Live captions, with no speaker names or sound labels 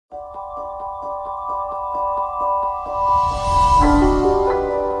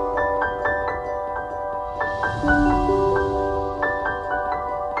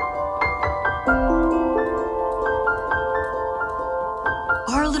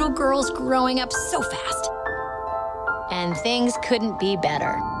little girl's growing up so fast. And things couldn't be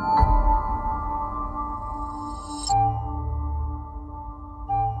better.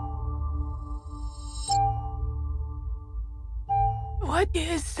 What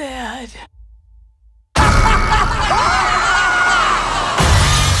is that?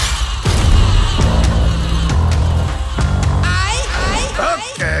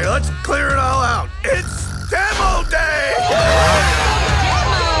 Okay, let's clear it all out. It's demo day! Demo?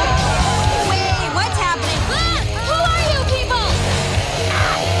 Wait, what's happening? Who are you people?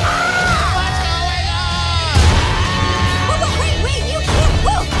 What's going on? Whoa, wait, you can't.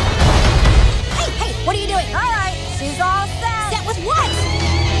 Whoa! Hey, what are you doing? All right, she's all set. Set with what?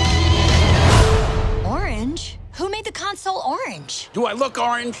 Orange? Who made the console orange? Do I look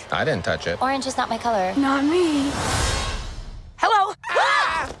orange? I didn't touch it. Orange is not my color. Not me. Hello?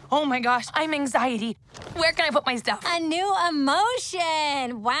 Oh my gosh, I'm anxiety. Where can I put my stuff? A new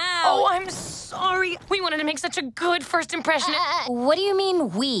emotion. Wow. Oh, I'm sorry. We wanted to make such a good first impression. What do you mean,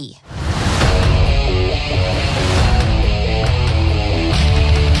 we?